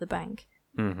job at the bank.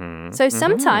 Mm-hmm. So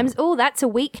sometimes, that's a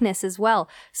weakness as well.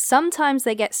 Sometimes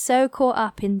they get so caught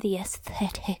up in the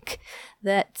aesthetic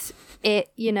that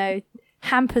it,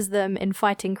 hampers them in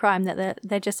fighting crime that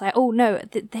they're just like, oh no,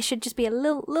 there should just be a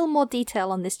little more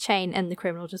detail on this chain, and the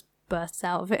criminal just bursts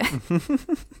out of it.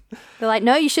 They're like,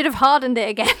 no, you should have hardened it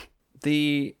again.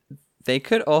 They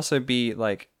could also be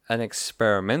like an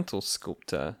experimental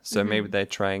sculptor, so maybe they're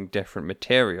trying different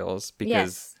materials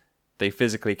because they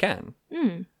physically can.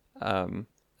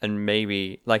 And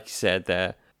maybe, like you said,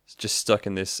 they're just stuck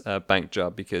in this bank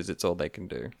job because it's all they can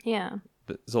do. Yeah.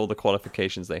 It's all the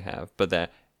qualifications they have, but they're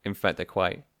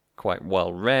quite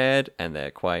well read, and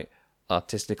they're quite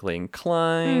artistically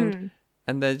inclined,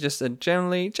 and they're just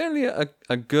generally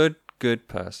a good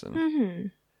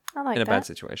person I like in a that. bad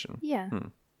situation. Yeah.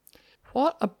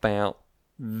 What about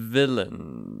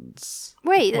villains?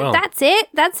 Wait, Well- that's it?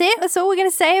 That's all we're going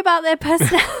to say about their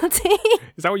personality?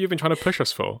 Is that what you've been trying to push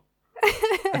us for?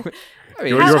 I mean,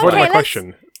 You're How- avoiding my okay,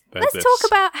 question. Let's talk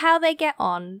about how they get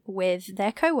on with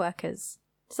their co-workers.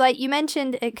 It's like you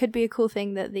mentioned, it could be a cool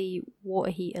thing that the water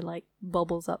heater like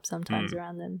bubbles up sometimes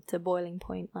around them to boiling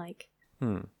point. Like,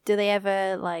 do they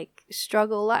ever like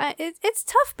struggle? Like, it's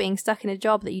tough being stuck in a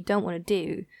job that you don't want to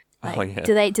do. Like, Oh, yeah.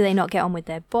 do they not get on with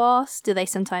their boss? Do they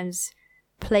sometimes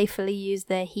playfully use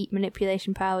their heat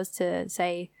manipulation powers to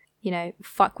say,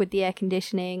 fuck with the air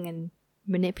conditioning and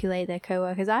manipulate their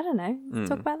co-workers? I don't know. Let's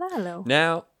talk about that a little.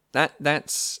 Now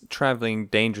that's traveling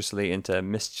dangerously into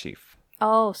mischief.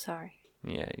 Oh, sorry.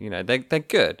 Yeah, they're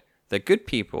good. They're good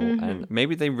people, and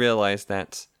maybe they realize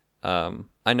that.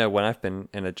 I know when I've been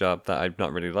in a job that I've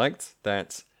not really liked,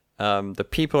 that the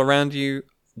people around you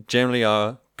generally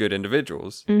are good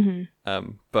individuals,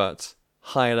 but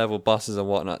higher level bosses and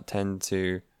whatnot tend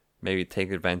to maybe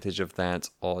take advantage of that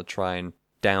or try and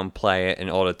downplay it in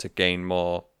order to gain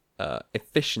more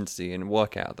efficiency and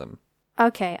work out of them.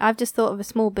 Okay, I've just thought of a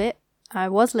small bit. I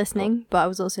was listening, but I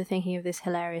was also thinking of this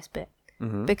hilarious bit.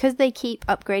 Because they keep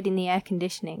upgrading the air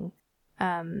conditioning,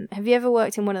 have you ever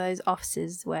worked in one of those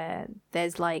offices where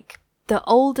there's like the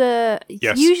older,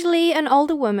 Yes. usually an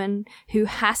older woman who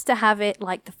has to have it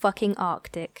like the fucking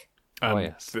Arctic? Oh,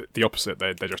 yes. The opposite.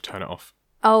 They just turn it off.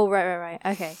 Oh, right.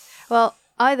 Okay. Well,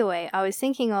 either way, I was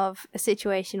thinking of a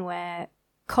situation where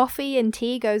coffee and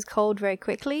tea goes cold very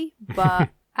quickly, but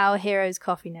our hero's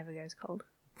coffee never goes cold.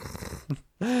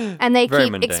 And they Very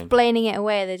keep mundane. explaining it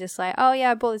away. They're just like, oh yeah,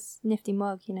 I bought this nifty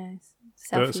mug, it's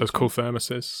So it's cool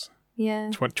thermoses. Yeah.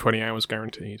 20 hours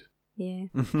guaranteed. Yeah.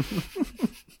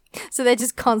 So they're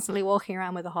just constantly walking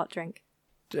around with a hot drink.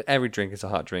 Every drink is a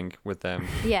hot drink with them.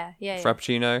 Yeah.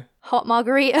 Frappuccino. Hot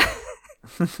margarita.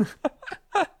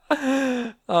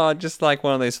 Oh, just like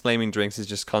one of those flaming drinks is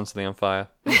just constantly on fire.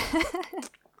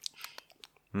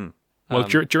 Well,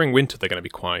 during winter, they're going to be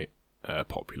quite a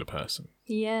popular person.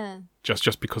 Yeah.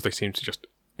 Just because they seem to just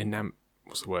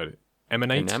what's the word?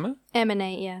 Emanate?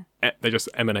 Emanate, yeah. They just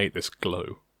emanate this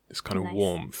glow, this kind of Nice.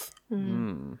 warmth.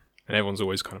 And everyone's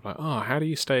always kind of like, oh, how do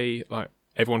you stay, like,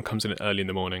 everyone comes in early in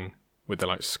the morning with their,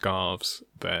 like, scarves,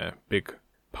 their big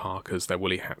parkas, their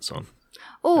woolly hats on.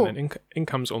 Oh, And then in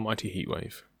comes Almighty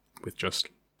Heatwave with just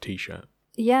t-shirt.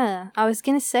 yeah. I was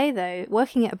going to say, though,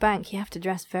 working at a bank, you have to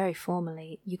dress very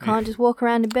formally. You can't just walk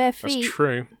around in bare feet. That's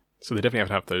true. So they definitely have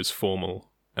to have those formal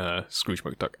Scrooge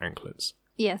McDuck anklets.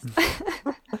 Yes.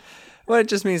 Well, it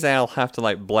just means they'll have to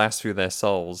like blast through their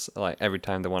souls like every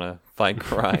time they want to fight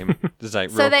crime. Just like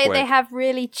So real they quick. have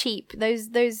really cheap,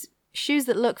 those shoes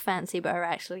that look fancy but are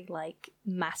actually like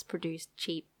mass-produced,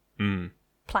 cheap,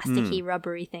 plasticky,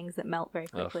 rubbery things that melt very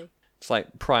quickly. It's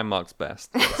like Primark's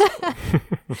best.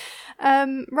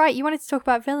 Right, you wanted to talk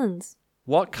about villains.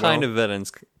 What kind of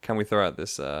villains can we throw at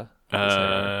this?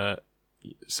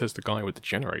 Says the guy with the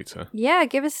generator. Yeah,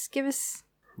 give us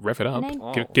Rev it up. Name.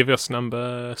 Give us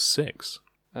number 6.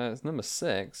 It's number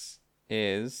 6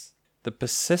 is the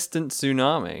persistent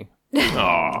tsunami.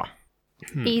 Ah.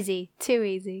 easy, too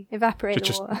easy. Evaporate the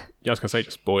Just- water. Yeah, I was going to say,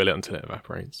 just boil it until it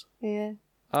evaporates. Yeah.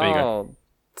 There you go. Oh,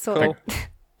 Sort cool.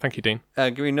 Thank you, Dean.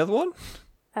 Give me another one.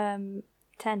 of.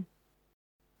 10.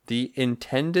 The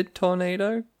intended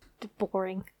tornado.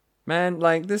 Boring. Man,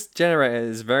 like this generator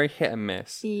is very hit and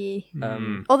miss. Yeah.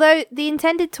 Although the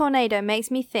intended tornado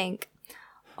makes me think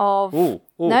of. Ooh,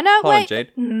 No, hold on, wait.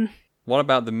 Jade. What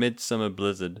about the midsummer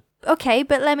blizzard? Okay,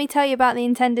 but let me tell you about the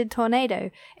intended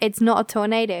tornado. It's not a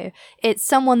tornado. It's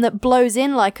someone that blows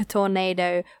in like a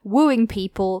tornado, wooing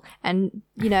people and,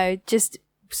 just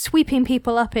sweeping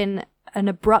people up in an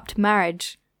abrupt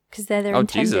marriage because they're their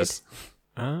intended. Jesus.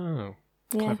 Oh,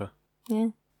 Yeah. clever. Yeah.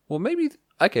 Well, maybe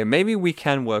we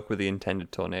can work with the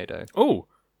intended tornado. Oh,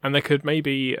 and they could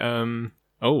maybe... Oh,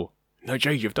 no,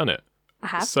 Jade, you've done it. I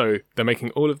have. So they're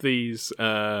making all of these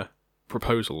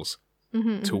proposals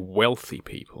to wealthy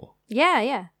people.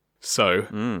 Yeah. So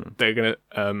they're going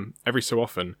to, every so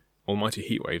often, Almighty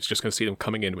Heatwave's just going to see them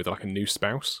coming in with like a new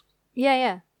spouse,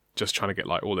 Yeah. just trying to get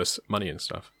like all this money and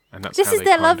stuff. And that's This how is they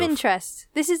their kind love of- interest.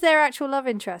 This is their actual love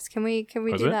interest. Can we Oh,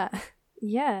 is do it? that?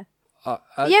 Yeah. Yeah,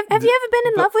 Have you ever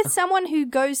been in love with someone who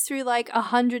goes through like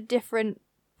 100 different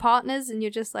partners and you're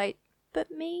just like,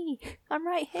 but me, I'm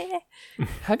right here.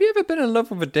 Have you ever been in love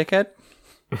with a dickhead?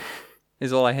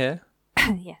 Is all I hear.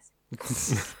 Yes.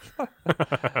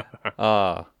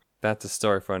 That's a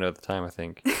story for another time, I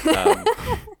think.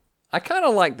 I kind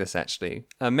of like this actually.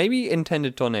 Maybe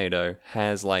Intended Tornado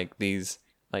has like these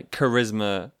like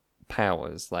charisma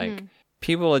powers. Like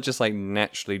people are just like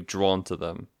naturally drawn to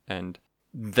them, and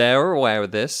they're aware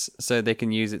of this, so they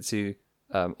can use it to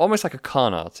almost like a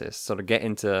con artist, sort of get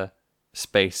into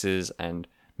spaces and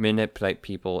manipulate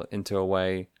people into a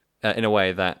way in a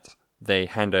way that they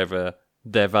hand over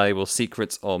their valuable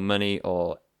secrets or money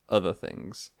or other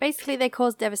things. Basically, they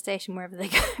cause devastation wherever they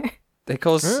go. They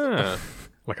cause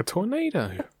like a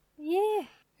tornado. Yeah.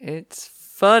 it's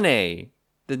funny.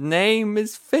 The name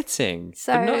is fitting,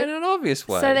 So- but not in an obvious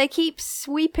way. So they keep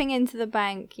sweeping into the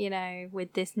bank,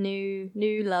 with this new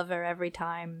lover every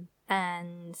time.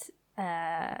 And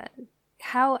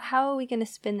how are we going to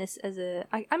spin this as a...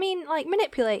 I mean, like,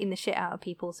 manipulating the shit out of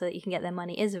people so that you can get their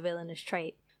money is a villainous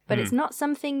trait. But it's not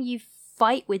something you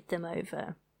fight with them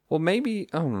over. Well, maybe.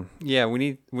 Yeah. We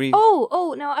need.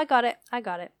 Oh, no, I got it.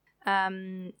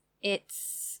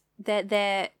 It's...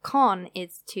 Their con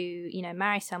is to,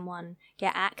 marry someone,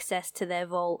 get access to their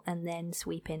vault, and then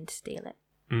sweep in to steal it.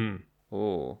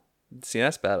 Oh, see,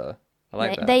 that's better. I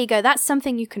like that. There you go. That's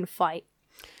something you can fight.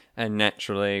 And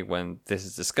naturally, when this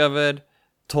is discovered,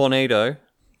 Tornado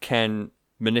can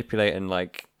manipulate and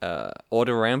like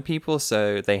order around people,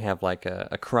 so they have like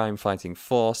a crime-fighting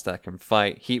force that can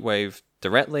fight Heatwave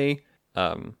directly.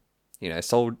 I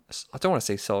don't want to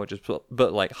say soldiers,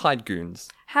 but like hired goons.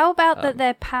 How about that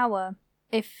their power,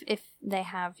 if they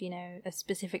have, a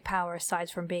specific power aside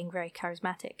from being very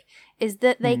charismatic, is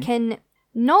that they can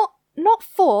not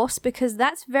force, because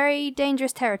that's very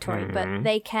dangerous territory, but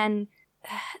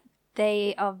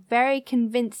they are very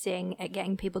convincing at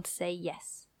getting people to say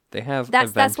yes. They have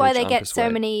That's why they advantage on get so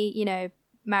persuade. many,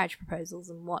 marriage proposals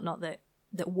and whatnot that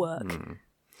work.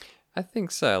 I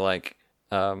think so. Like,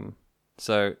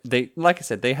 So they, like I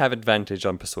said, they have advantage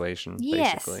on persuasion,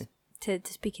 basically. Yes,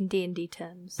 to speak in D&D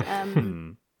terms.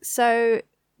 So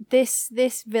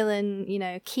this villain, you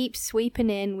know, keeps sweeping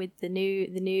in with the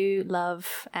new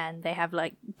love, and they have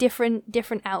like different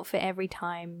outfit every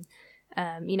time.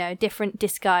 You know, different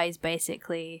disguise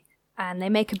basically, and they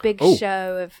make a big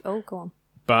show of. Oh, go on.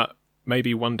 But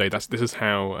maybe one day this is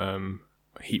how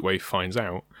Heatwave finds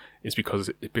out, is because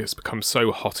it has become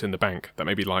so hot in the bank that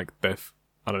maybe like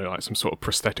I don't know, like some sort of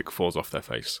prosthetic falls off their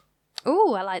face.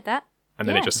 Oh, I like that. And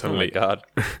then it just suddenly, Oh my God.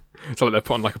 it's like they're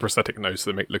put on like a prosthetic nose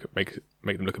so they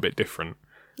make them look a bit different.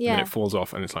 Yeah. And then it falls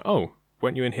off, and it's like, oh,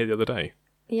 weren't you in here the other day?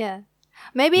 Yeah.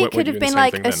 Maybe it could have been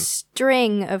like a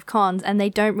string of cons, and they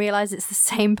don't realize it's the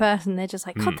same person. They're just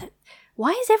like, God,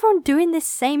 why is everyone doing this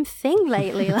same thing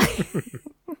lately? Like,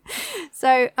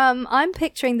 so I'm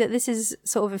picturing that this is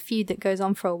sort of a feud that goes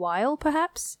on for a while,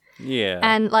 perhaps. Yeah.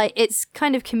 And like, it's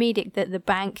kind of comedic that the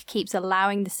bank keeps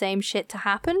allowing the same shit to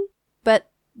happen, but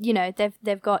you know,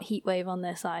 they've got Heatwave on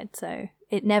their side, so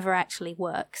it never actually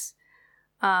works.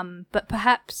 But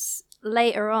perhaps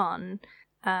later on,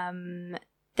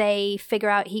 they figure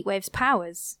out Heatwave's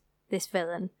powers, this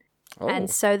villain. Oh. And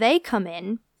so they come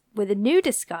in with a new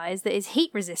disguise that is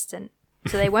heat resistant.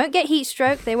 So they won't get heat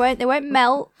stroke, they won't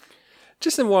melt.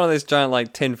 Just in one of those giant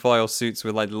like tinfoil suits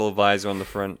with like the little visor on the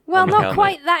front. Well, on the not helmet.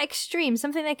 quite that extreme.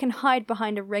 Something they can hide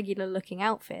behind a regular looking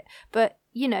outfit. But,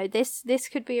 you know, this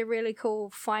could be a really cool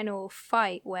final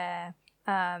fight where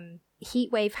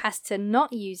Heatwave has to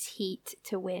not use heat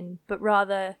to win, but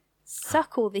rather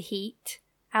suck all the heat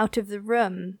out of the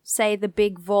room, say the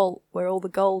big vault where all the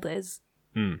gold is,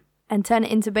 and turn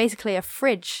it into basically a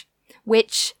fridge,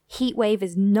 which Heatwave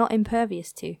is not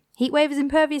impervious to. Heatwave is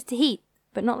impervious to heat,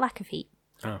 but not lack of heat.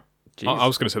 Oh. I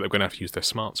was going to say they're going to have to use their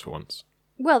smarts for once.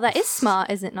 Well, that is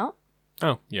smart, is it not?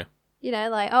 Oh, yeah. You know,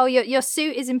 like, oh, your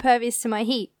suit is impervious to my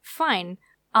heat. Fine.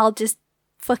 I'll just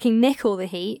fucking nick all the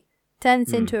heat, turn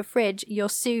this into a fridge. Your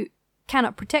suit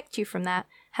cannot protect you from that.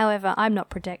 However, I'm not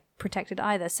protected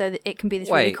either, so that it can be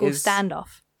this really cool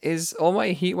standoff. Is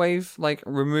Almighty Heatwave like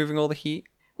removing all the heat?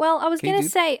 Well, I was going to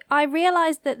say, I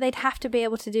realised that they'd have to be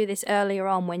able to do this earlier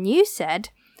on when you said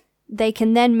they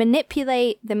can then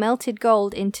manipulate the melted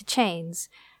gold into chains.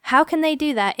 How can they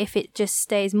do that if it just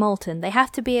stays molten? They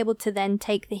have to be able to then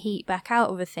take the heat back out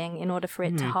of a thing in order for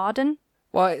it to harden.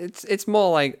 Well, it's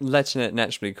more like letting it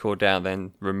naturally cool down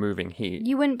than removing heat.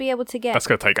 You wouldn't be able to get... That's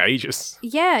going to take ages.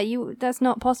 Yeah, that's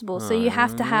not possible. So you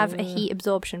have to have a heat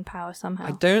absorption power somehow.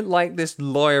 I don't like this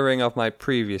lawyering of my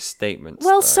previous statements.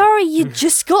 Well, though. sorry, you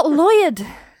just got lawyered.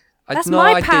 That's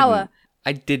my power.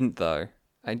 I didn't though.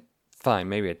 Fine,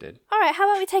 maybe I did. All right, how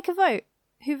about we take a vote?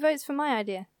 Who votes for my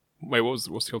idea? Wait, what's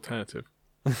the alternative?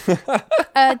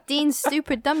 Dean's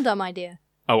stupid dum-dum idea.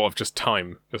 Oh, of just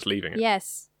time, just leaving it.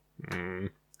 Yes.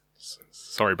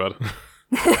 Sorry, bud.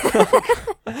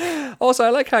 Also, I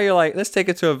like how you're like, let's take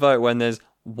it to a vote when there's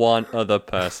one other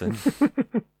person.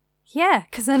 Yeah,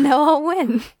 because I know I'll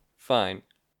win. Fine.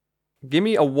 Give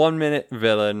me a 1-minute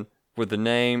villain with the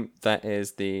name that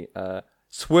is the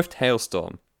Swift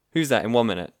Hailstorm. Who's that in 1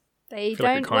 minute? They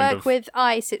don't work with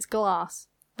ice, it's glass.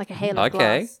 Like a hail of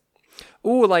glass.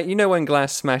 Ooh, like, you know when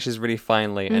glass smashes really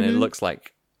finely and it looks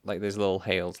like there's little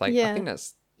hails. Like, I think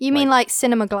that's... You mean like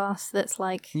cinema glass that's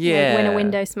like when a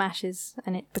window smashes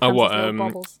and it becomes little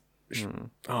bubbles.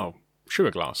 Oh,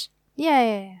 sugar glass.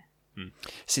 Yeah.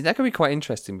 See, that could be quite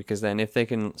interesting because then if they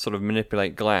can sort of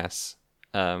manipulate glass,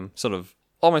 sort of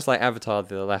almost like Avatar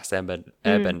the Last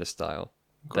Airbender style.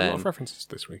 Got a lot of references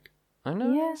this week. I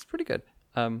know, Yeah. it's pretty good.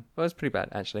 Well, it's pretty bad,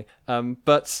 actually.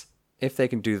 But if they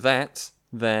can do that,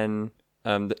 then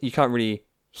you can't really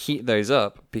heat those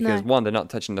up because, one, they're not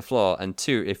touching the floor, and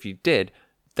two, if you did,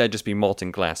 there'd just be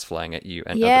molten glass flying at you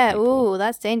and other people. Ooh,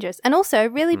 that's dangerous. And also,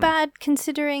 really bad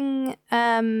considering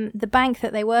the bank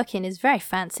that they work in is very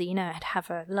fancy. You know, it'd have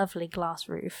a lovely glass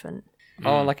roof and...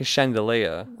 Oh, like a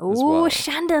chandelier as Ooh, well.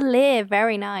 chandelier.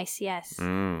 Very nice, yes.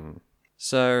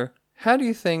 So, how do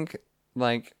you think,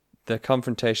 like, the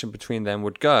confrontation between them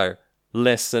would go?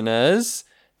 Listeners,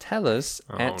 tell us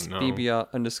at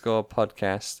BBR_podcast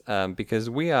because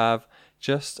we have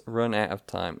just run out of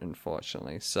time,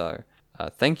 unfortunately. So,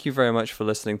 thank you very much for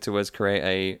listening to us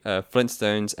create a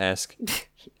Flintstones-esque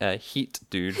heat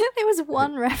dude. There was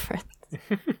one reference.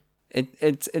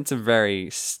 It's a very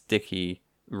sticky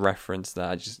reference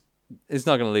that it's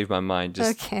not going to leave my mind.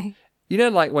 Okay. You know,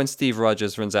 like when Steve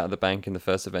Rogers runs out of the bank in the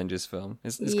first Avengers film?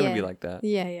 It's going to be like that.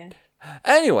 Yeah.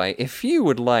 Anyway, if you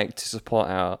would like to support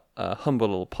our humble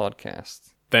little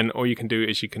podcast, then all you can do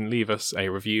is you can leave us a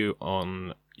review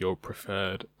on your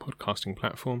preferred podcasting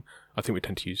platform. I think we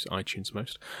tend to use iTunes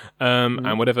most.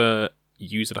 And whatever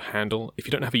user handle. If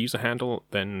you don't have a user handle,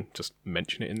 then just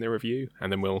mention it in the review,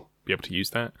 and then we'll be able to use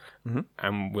that,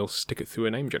 and we'll stick it through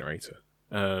a name generator.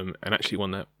 And actually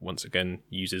one that, once again,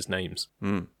 uses names.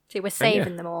 See, we're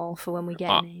saving them all for when we get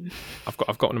a name. I've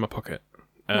got one in my pocket.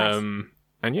 Nice.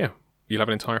 And yeah, you'll have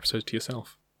an entire episode to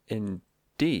yourself.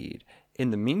 Indeed.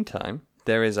 In the meantime,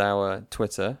 there is our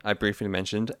Twitter, I briefly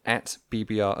mentioned, at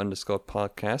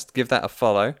 @BBR_podcast. Give that a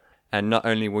follow, and not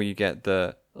only will you get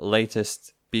the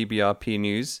latest BBRP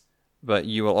news, but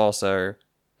you will also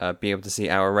be able to see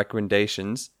our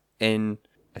recommendations I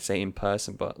say in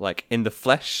person, but like in the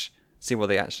flesh, see what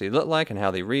they actually look like and how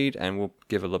they read, and we'll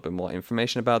give a little bit more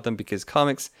information about them, because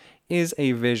comics is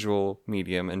a visual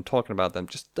medium, and talking about them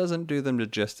just doesn't do them the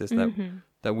justice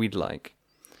that we'd like.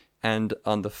 And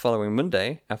on the following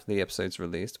Monday, after the episode's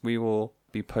released, we will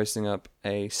be posting up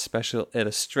a special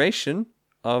illustration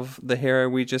of the hero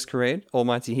we just created,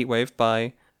 Almighty Heatwave,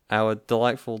 by our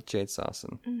delightful Jade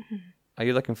Sarson. Are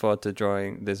you looking forward to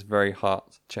drawing this very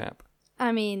hot chap?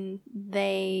 I mean,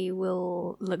 they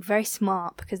will look very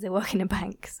smart because they work in a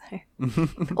bank. So,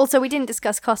 also, we didn't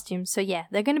discuss costumes, so yeah,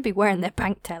 they're going to be wearing their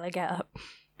bank teller getup.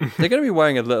 They're going to be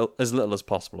wearing as little as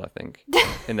possible, I think,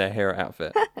 in their hero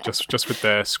outfit. Just with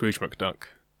their Scrooge McDuck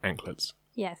anklets.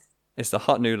 Yes. It's the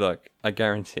hot new look, I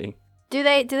guarantee. Do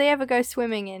they ever go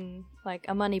swimming in like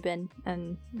a money bin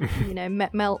and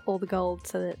melt all the gold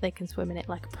so that they can swim in it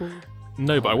like a pool?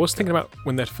 No, but I was thinking about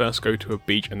when they'd first go to a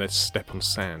beach and they'd step on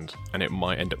sand, and it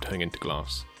might end up turning into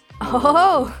glass.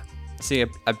 Oh! See,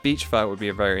 a beach fight would be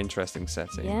a very interesting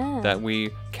setting that Yeah. we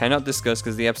cannot discuss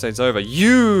because the episode's over.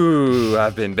 You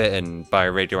have been bitten by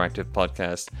a radioactive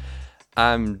podcast.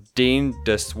 I'm Dean,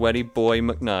 the sweaty boy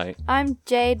McKnight. I'm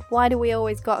Jade. Why do we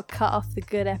always got to cut off the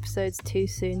good episodes too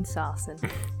soon, Sarson?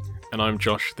 And I'm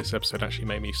Josh. This episode actually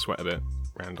made me sweat a bit,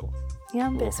 Randall. Yeah,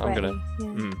 I'm a bit I'm sweaty. gonna-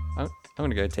 Yeah. I'm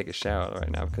gonna go take a shower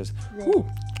right now because.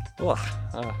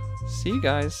 Yeah. See you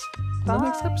guys in the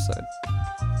next Bye.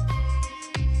 episode.